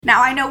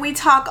Now, I know we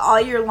talk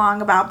all year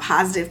long about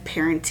positive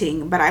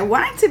parenting, but I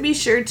wanted to be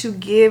sure to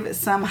give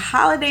some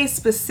holiday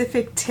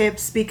specific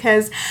tips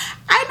because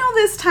I know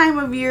this time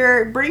of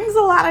year brings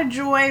a lot of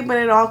joy, but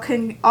it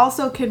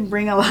also can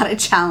bring a lot of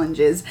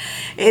challenges.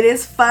 It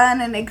is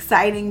fun and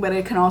exciting, but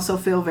it can also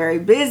feel very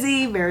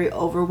busy, very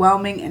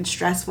overwhelming and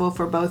stressful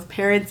for both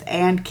parents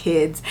and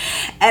kids.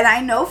 And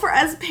I know for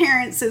us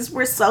parents, since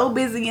we're so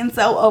busy and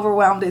so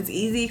overwhelmed, it's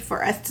easy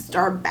for us to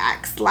start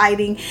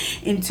backsliding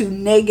into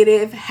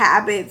negative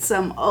habits,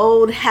 some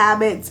old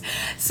habits.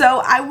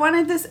 So I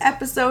wanted this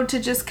episode to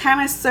just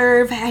kind of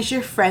serve as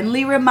your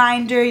friendly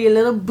reminder, your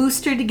little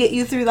booster to get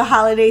you through the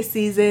holiday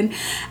season,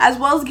 as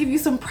well as give you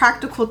some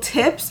practical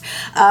tips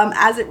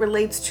as it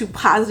relates to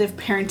positive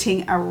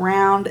parenting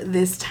around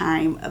this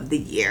time of the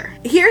year.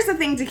 Here's the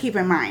thing to keep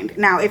in mind.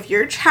 Now, if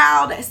your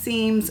child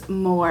seems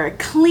more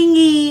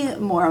clingy,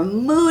 more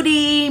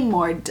moody,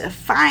 more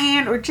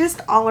defiant, or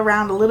just all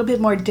around a little bit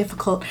more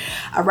difficult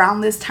around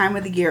this time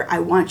of the year, I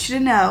want you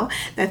to know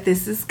that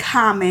this is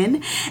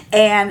common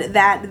and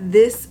that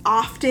this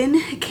often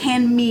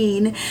can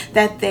mean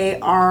that they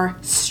are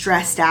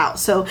stressed out.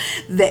 So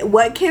that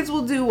what kids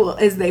will do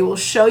is they will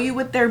show you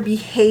with their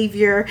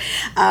behavior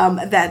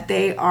that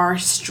they are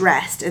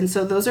stressed. And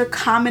so those are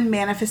common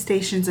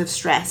manifestations of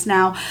stress.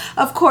 Now,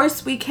 of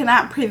course, we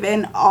cannot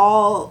prevent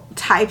all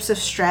types of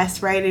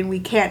stress, right? And we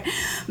can't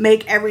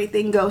make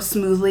everything go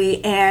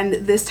smoothly. And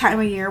this time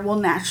of year will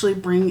naturally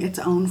bring its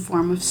own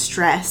form of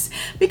stress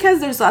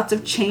because there's lots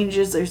of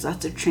changes, there's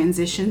lots of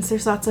transitions,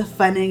 there's lots of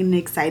fun and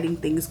exciting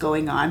things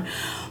going on.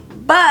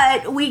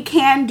 But we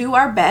can do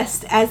our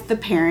best as the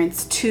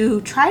parents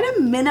to try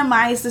to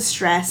minimize the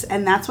stress,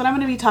 and that's what I'm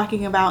going to be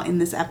talking about in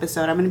this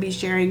episode. I'm going to be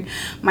sharing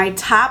my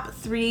top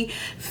 3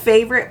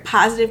 favorite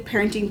positive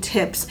parenting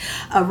tips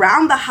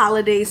around the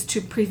holidays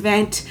to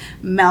prevent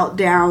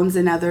meltdowns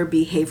and other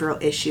behavioral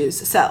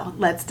issues. So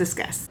let's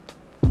discuss.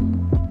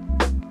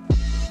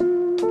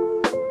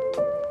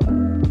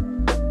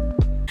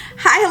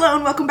 Hi, hello,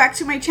 and welcome back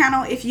to my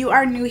channel. If you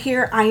are new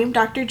here, I am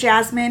Dr.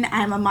 Jasmine.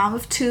 I'm a mom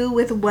of 2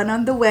 with 1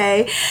 on the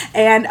way.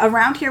 And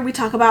around here, we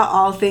talk about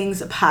all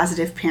things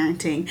positive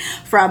parenting,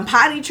 from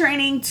potty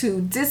training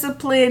to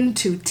discipline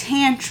to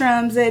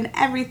tantrums and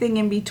everything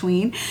in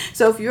between.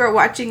 So if you are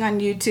watching on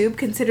YouTube,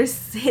 consider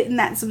hitting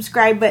that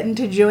subscribe button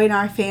to join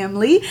our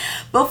family.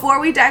 Before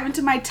we dive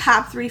into my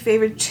top 3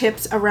 favorite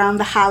tips around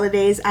the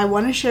holidays, I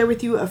want to share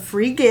with you a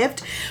free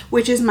gift,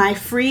 which is my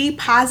free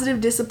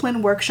positive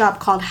discipline workshop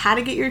called How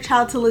to Get Your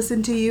Child to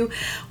Listen to You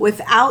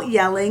Without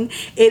Yelling.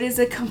 It is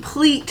a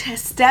complete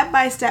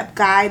step-by-step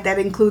guide that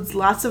includes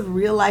lots of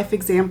real-life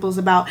examples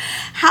about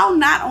how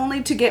not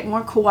only to get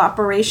more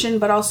cooperation,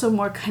 but also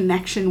more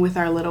connection with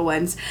our little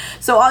ones.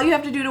 So all you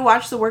have to do to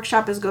watch the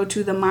workshop is go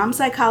to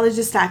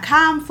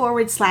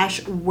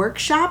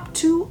themomspsychologist.com/workshop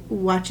to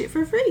watch it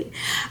for free.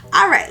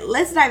 All right,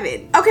 let's dive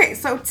in. Okay,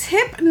 so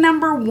tip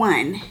number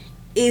 1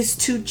 is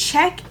to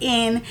check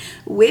in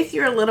with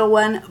your little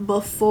one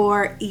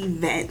before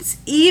events.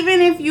 Even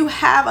if you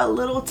have a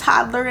little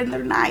toddler and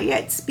they're not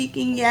yet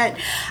speaking yet,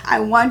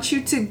 I want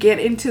you to get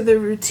into the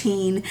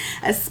routine,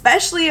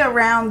 especially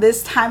around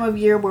this time of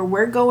year where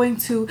we're going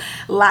to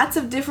lots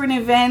of different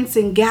events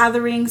and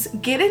gatherings.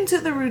 Get into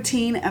the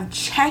routine of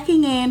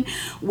checking in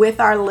with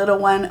our little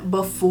one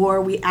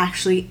before we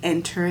actually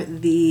enter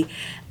the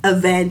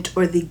event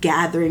or the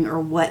gathering or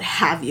what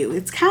have you.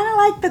 It's kind of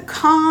like the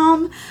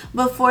calm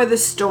before the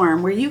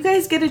storm, where you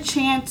guys get a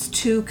chance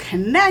to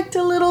connect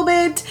a little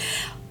bit,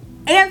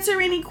 answer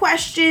any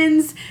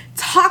questions,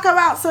 talk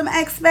about some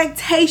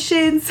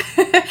expectations,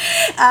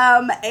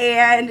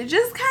 and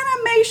just kind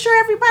of make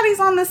sure everybody's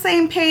on the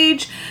same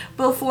page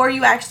before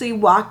you actually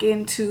walk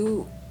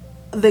into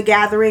the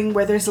gathering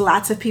where there's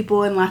lots of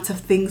people and lots of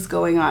things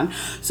going on.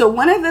 So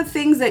one of the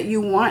things that you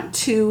want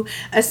to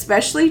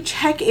especially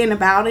check in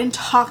about and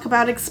talk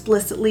about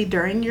explicitly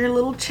during your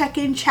little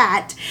check-in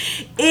chat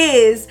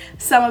is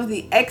some of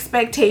the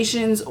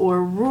expectations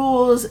or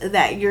rules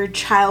that your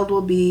child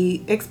will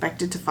be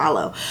expected to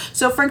follow.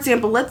 So for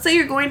example, let's say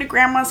you're going to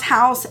grandma's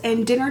house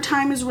and dinner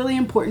time is really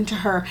important to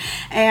her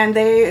and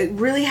they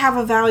really have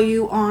a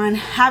value on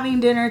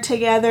having dinner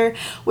together.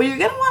 Well, you're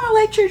going to want to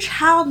let your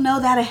child know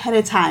that ahead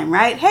of time,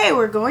 right? Hey,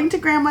 we're going to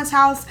grandma's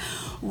house.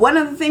 One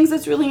of the things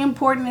that's really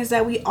important is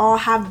that we all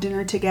have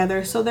dinner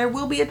together. So there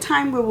will be a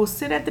time where we'll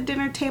sit at the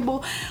dinner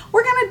table.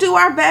 We're going to do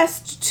our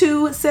best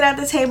to sit at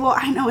the table.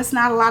 I know it's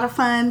not a lot of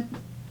fun.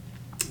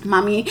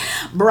 Mommy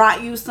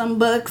brought you some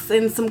books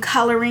and some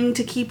coloring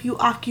to keep you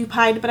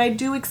occupied, but I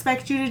do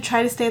expect you to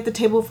try to stay at the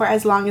table for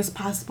as long as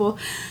possible.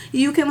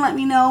 You can let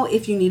me know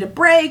if you need a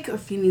break or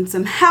if you need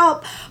some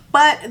help,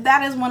 but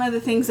that is one of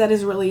the things that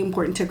is really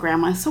important to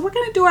grandma. So we're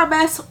going to do our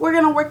best. We're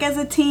going to work as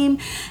a team.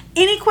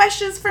 Any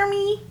questions for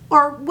me?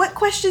 Or what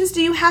questions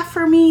do you have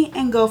for me?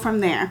 And go from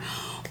there.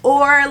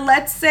 Or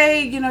let's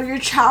say, your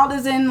child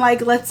is in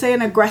let's say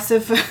an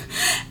aggressive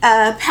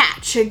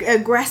patch,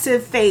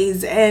 aggressive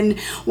phase, and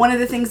one of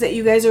the things that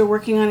you guys are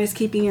working on is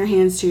keeping your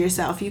hands to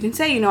yourself. You can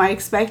say, I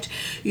expect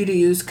you to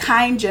use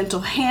kind,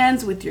 gentle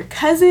hands with your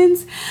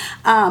cousins,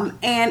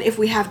 and if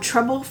we have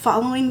trouble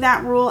following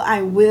that rule,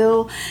 I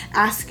will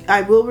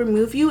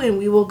remove you, and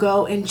we will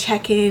go and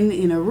check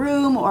in a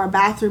room or a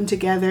bathroom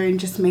together and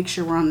just make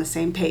sure we're on the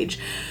same page.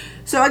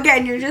 So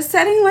again, you're just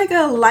setting like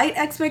a light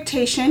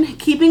expectation,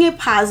 keeping it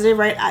positive,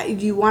 right?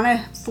 You want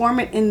to form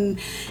it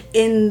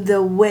in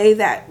the way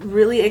that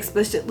really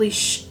explicitly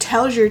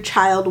tells your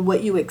child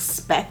what you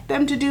expect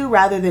them to do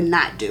rather than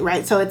not do,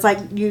 right? So it's like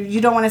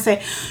you don't want to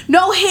say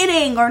no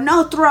hitting or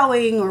no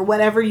throwing or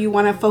whatever. You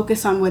want to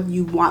focus on what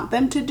you want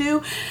them to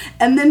do,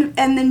 and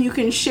then you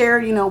can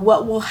share,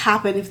 what will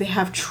happen if they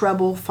have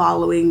trouble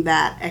following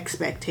that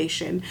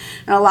expectation.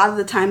 And a lot of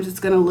the times it's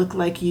going to look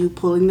like you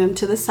pulling them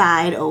to the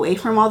side, away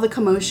from all the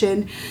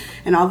commotion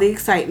and all the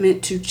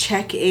excitement, to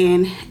check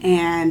in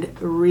and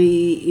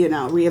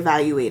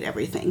reevaluate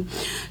everything.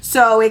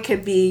 So it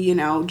could be,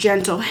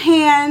 gentle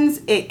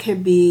hands. It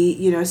could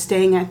be,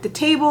 staying at the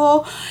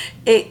table.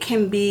 It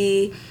can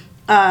be,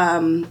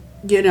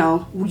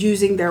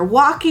 using their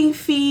walking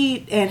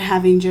feet and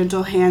having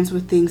gentle hands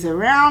with things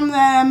around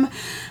them.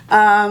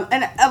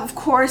 And of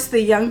course,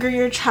 the younger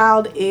your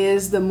child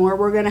is, the more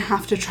we're going to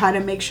have to try to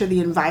make sure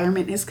the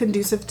environment is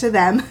conducive to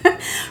them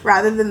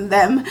rather than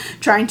them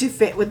trying to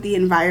fit with the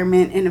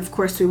environment. And of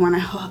course, we want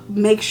to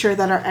make sure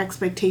that our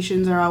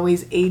expectations are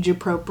always age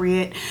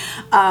appropriate.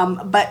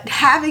 But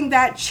having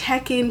that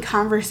check-in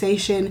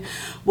conversation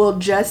will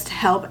just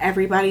help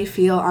everybody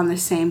feel on the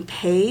same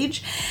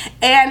page.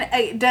 And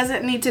it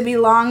doesn't need to be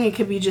long. It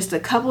could be just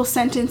a couple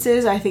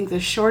sentences. I think the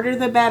shorter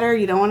the better.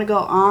 You don't want to go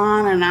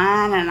on and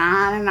on and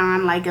on and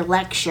on like a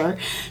lecture.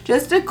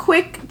 Just a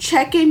quick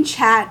check-in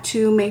chat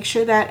to make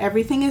sure that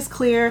everything is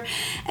clear,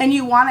 and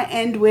you want to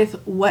end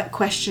with, what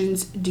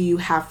questions do you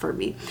have for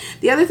me?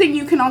 The other thing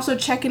you can also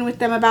check in with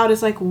them about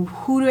is like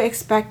who to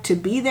expect to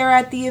be there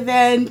at the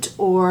event,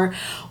 or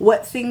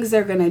what things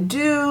they're gonna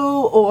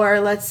do, or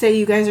let's say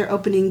you guys are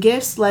opening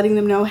gifts, letting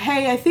them know,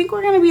 hey, I think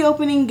we're gonna be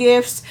opening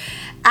gifts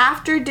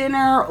after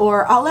dinner,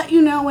 or I'll let you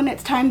know when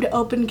it's time to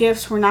open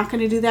gifts. We're not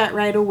going to do that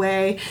right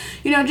away,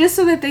 just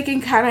so that they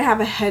can kind of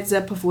have a heads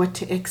up of what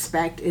to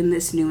expect in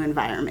this new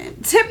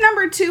environment. Tip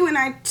number 2, and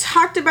I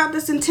talked about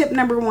this in tip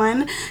number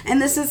 1,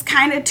 and this is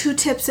kind of 2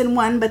 tips in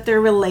one, but they're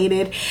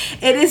related.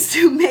 It is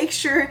to make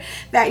sure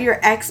that your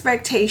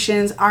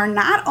expectations are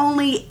not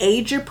only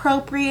age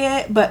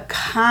appropriate, but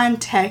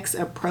context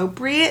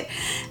appropriate.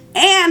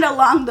 And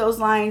along those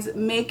lines,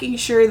 making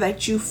sure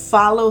that you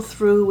follow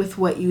through with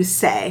what you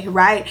say,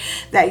 right?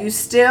 That you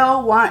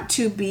still want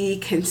to be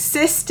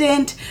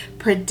consistent,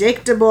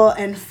 predictable,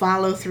 and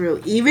follow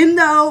through. Even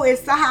though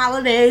it's the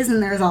holidays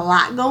and there's a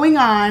lot going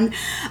on,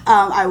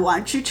 I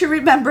want you to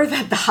remember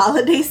that the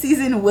holiday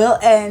season will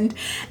end,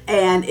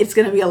 and it's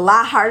going to be a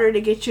lot harder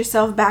to get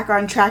yourself back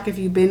on track if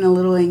you've been a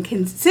little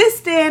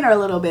inconsistent or a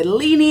little bit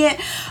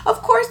lenient.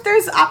 Of course,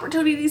 there's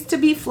opportunities to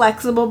be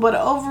flexible, but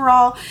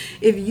overall,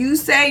 if you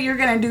say you're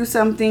going to do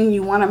something,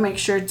 you want to make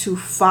sure to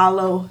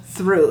follow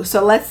through.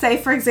 So let's say,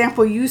 for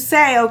example, you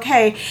say,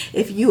 okay,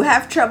 if you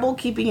have trouble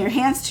keeping your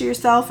hands to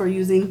yourself or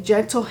using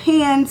gentle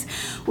hands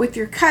with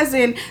your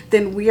cousin,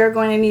 then we are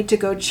going to need to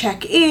go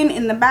check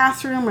in the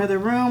bathroom or the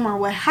room or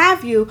what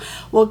have you.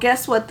 Well,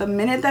 guess what? The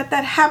minute that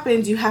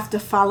happens, you have to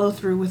follow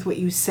through with what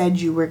you said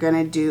you were going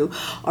to do,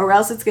 or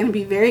else it's going to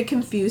be very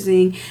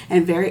confusing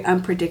and very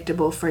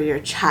unpredictable for your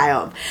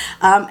child.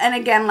 And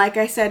again, like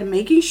I said,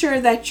 making sure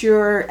that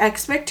your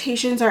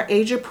expectations are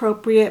age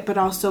appropriate, but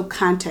also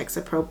context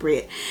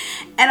appropriate.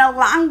 And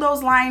along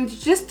those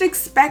lines, just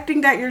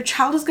expecting that your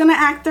child is going to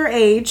act their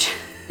age.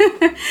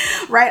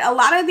 Right? A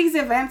lot of these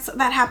events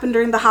that happen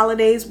during the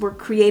holidays were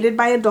created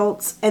by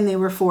adults, and they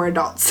were for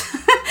adults.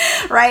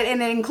 Right?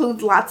 And it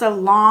includes lots of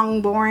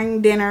long,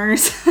 boring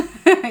dinners.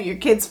 Your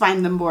kids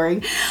find them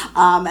boring.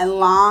 And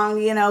long,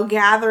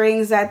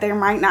 gatherings that there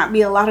might not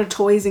be a lot of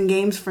toys and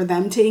games for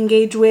them to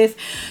engage with.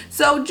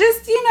 So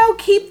just,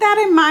 keep that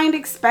in mind.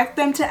 Expect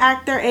them to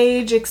act their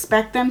age.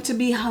 Expect them to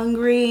be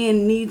hungry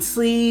and need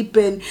sleep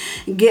and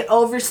get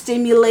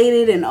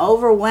overstimulated and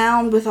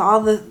overwhelmed with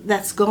all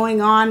that's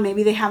going on.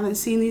 Maybe they haven't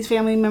seen these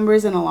family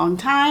members in a long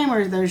time,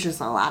 or there's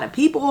just a lot of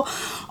people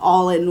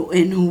all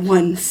in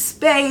one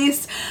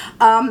space.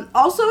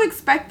 Also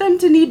expect them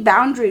to need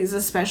boundaries,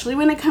 especially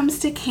when it comes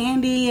to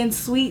candy and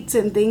sweets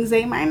and things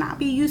they might not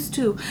be used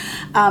to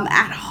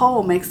at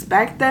home.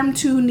 Expect them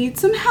to need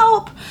some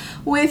help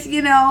with,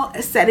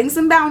 setting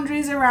some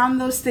boundaries around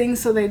those things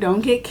so they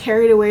don't get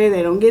carried away,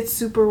 they don't get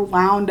super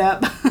wound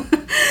up.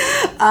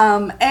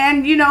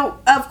 And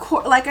of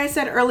course, like I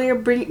said earlier,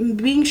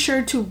 being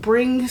sure to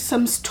bring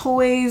some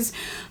toys,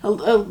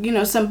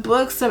 some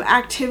books, some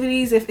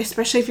activities,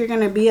 especially if you're going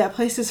to be at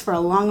places for a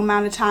long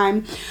amount of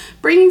time,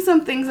 bringing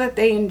some things that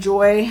they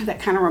enjoy that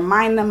kind of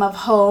remind them of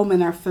home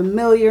and are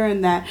familiar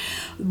and that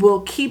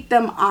will keep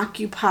them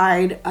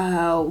occupied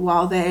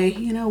while they,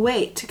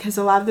 wait. Because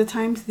a lot of the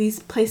times these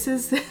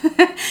places,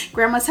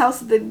 grandma's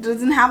house,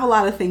 doesn't have a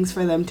lot of things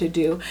for them to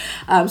do.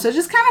 So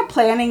just kind of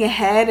planning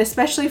ahead,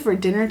 especially for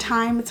dinner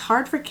time. It's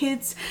hard for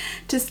kids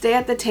to stay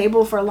at the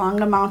table for long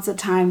amounts of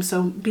time.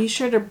 So be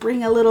sure to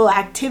bring a little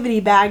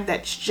activity bag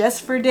that's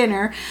just for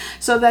dinner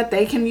so that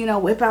they can,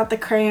 whip out the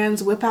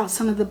crayons, whip out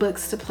some of the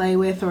books to play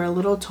with, or a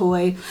little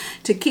toy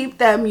to keep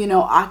them,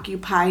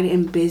 occupied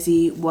and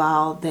busy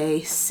while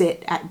they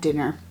sit at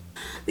dinner.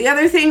 The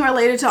other thing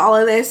related to all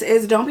of this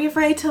is don't be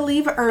afraid to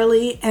leave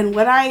early. And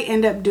what I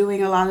end up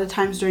doing a lot of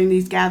times during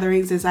these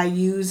gatherings is I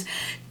use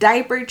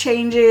diaper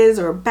changes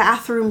or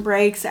bathroom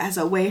breaks as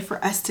a way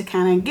for us to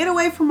kind of get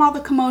away from all the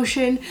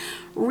commotion,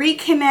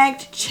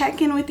 reconnect,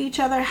 check in with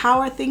each other. How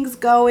are things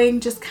going?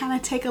 Just kind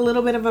of take a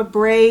little bit of a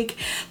break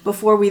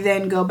before we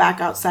then go back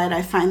outside.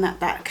 I find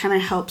that kind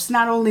of helps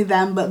not only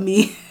them, but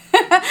me.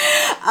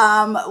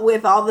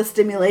 With all the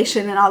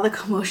stimulation and all the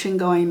commotion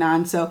going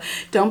on. So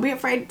don't be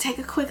afraid to take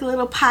a quick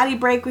little potty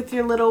break with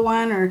your little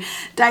one, or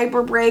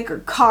diaper break or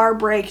car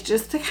break,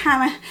 just to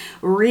kind of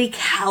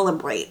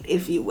recalibrate,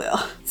 if you will.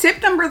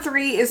 Tip number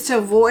 3 is to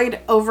avoid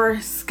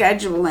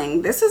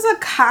overscheduling. This is a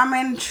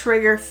common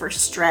trigger for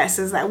stress,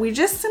 is that we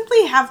just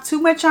simply have too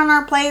much on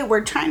our plate.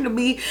 We're trying to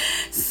be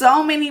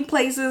so many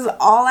places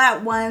all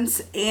at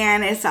once,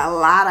 and it's a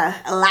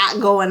lot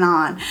going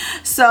on.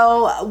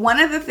 So one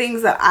of the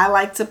things that I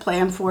like to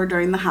plan for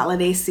during the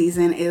holiday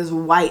season is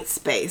white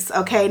space.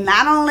 Okay,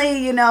 not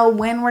only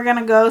when we're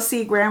gonna go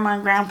see grandma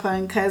and grandpa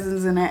and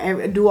cousins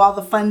and do all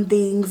the fun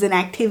things and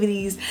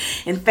activities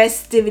and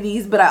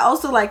festivities, but I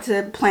also like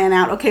to plan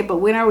out, okay, but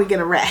when are we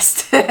gonna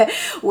rest?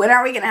 When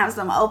are we gonna have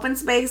some open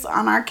space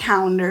on our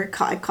calendar?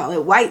 I call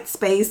it white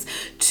space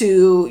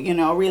to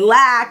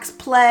relax,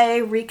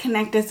 play,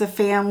 reconnect as a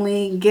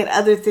family, get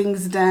other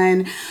things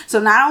done. So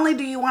not only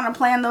do you want to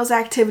plan those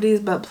activities,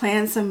 but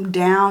plan some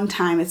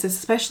downtime. It's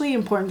especially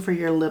important for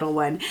your little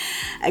one.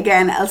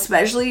 Again,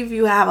 especially if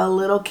you have a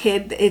little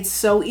kid, it's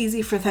so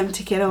easy for them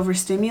to get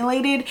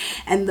overstimulated,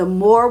 and the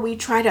more we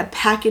try to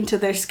pack into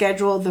their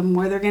schedule, the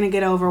more they're going to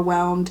get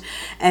overwhelmed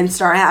and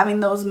start having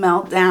those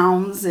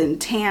meltdowns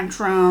and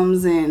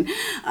tantrums and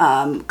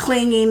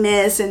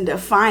clinginess and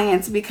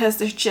defiance because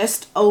they're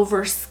just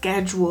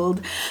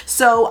overscheduled.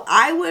 So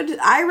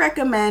I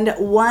recommend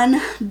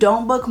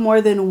don't book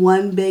more than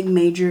one big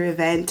major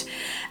event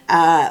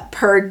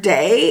per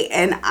day,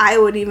 and I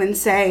would even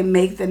say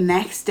make the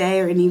next day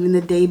or even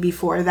the day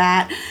before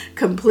that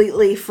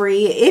completely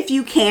free if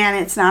you can.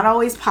 It's not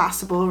always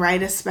possible,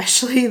 right?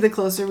 Especially the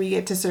closer we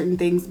get to certain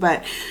things,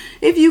 but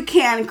if you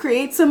can,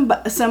 create some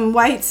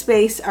white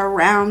space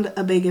around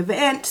a big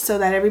event so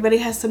that everybody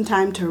has some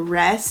time to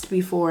rest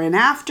before and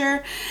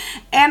after.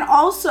 And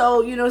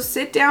also,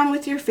 sit down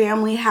with your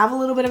family, have a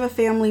little bit of a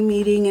family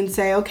meeting and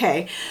say,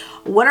 okay,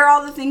 what are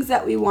all the things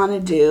that we want to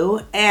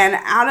do? And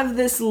out of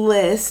this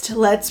list,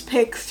 let's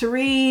pick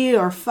 3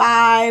 or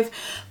 5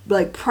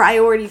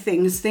 priority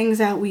things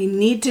that we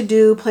need to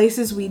do,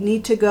 places we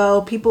need to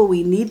go, people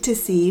we need to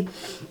see.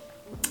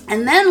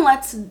 And then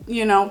let's,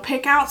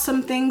 pick out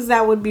some things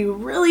that would be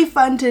really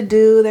fun to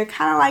do. They're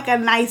kind of like a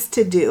nice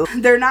to do.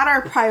 They're not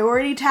our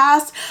priority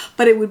tasks,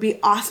 but it would be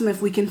awesome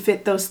if we can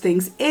fit those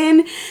things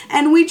in.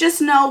 And we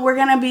just know we're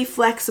going to be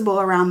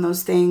flexible around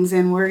those things,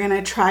 and we're going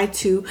to try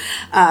to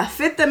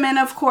fit them in,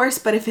 of course.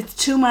 But if it's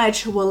too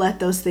much, we'll let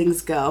those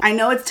things go. I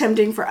know it's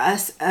tempting for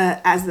us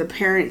as the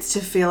parents to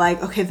feel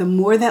like, okay, the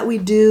more that we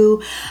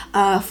do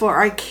for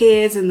our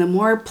kids and the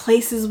more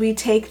places we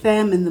take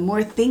them and the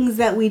more things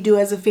that we do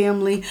as a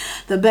family,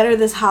 the better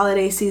this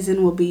holiday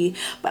season will be.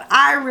 But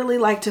I really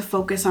like to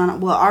focus on,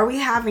 well, are we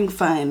having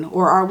fun,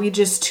 or are we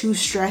just too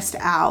stressed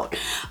out?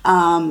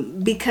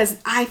 Because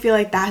I feel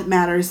like that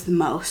matters the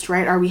most,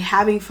 right? Are we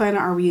having fun?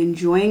 Are we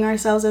enjoying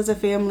ourselves as a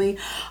family?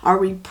 Are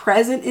we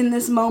present in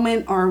this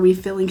moment, or are we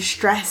feeling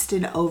stressed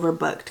and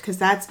overbooked? Because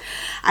that's,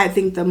 I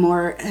think, the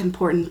more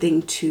important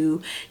thing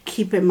to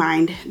keep in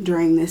mind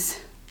during this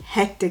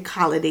hectic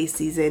holiday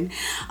season.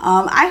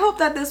 I hope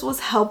that this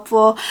was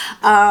helpful,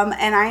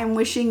 and I am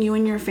wishing you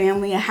and your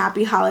family a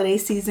happy holiday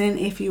season.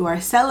 If you are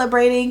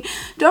celebrating,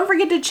 don't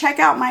forget to check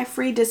out my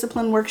free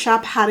discipline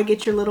workshop, How to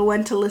Get Your Little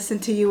One to Listen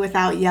to You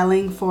Without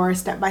Yelling, for a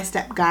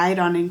step-by-step guide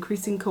on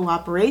increasing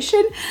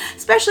cooperation.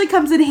 Especially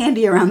comes in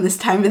handy around this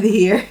time of the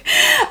year.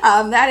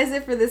 That is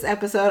it for this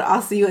episode.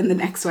 I'll see you in the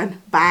next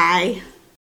one. Bye.